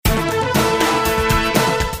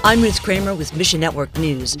I'm Ruth Kramer with Mission Network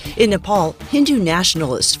News. In Nepal, Hindu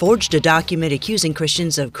nationalists forged a document accusing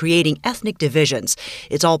Christians of creating ethnic divisions.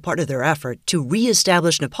 It's all part of their effort to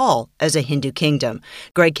reestablish Nepal as a Hindu kingdom.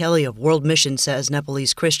 Greg Kelly of World Mission says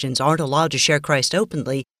Nepalese Christians aren't allowed to share Christ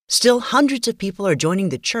openly. Still, hundreds of people are joining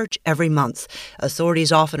the church every month.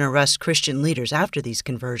 Authorities often arrest Christian leaders after these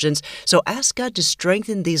conversions, so ask God to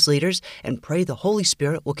strengthen these leaders and pray the Holy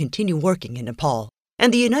Spirit will continue working in Nepal.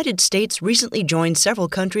 And the United States recently joined several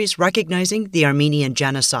countries recognizing the Armenian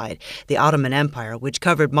genocide. The Ottoman Empire, which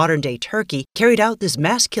covered modern-day Turkey, carried out this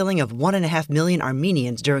mass killing of 1.5 million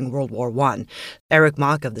Armenians during World War I. Eric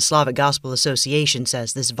Mock of the Slavic Gospel Association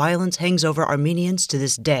says this violence hangs over Armenians to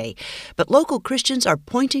this day. But local Christians are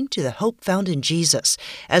pointing to the hope found in Jesus.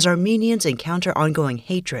 As Armenians encounter ongoing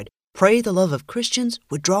hatred, pray the love of Christians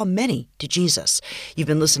would draw many to Jesus. You've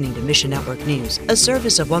been listening to Mission Network News, a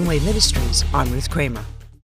service of One Way Ministries. I'm Ruth Kramer.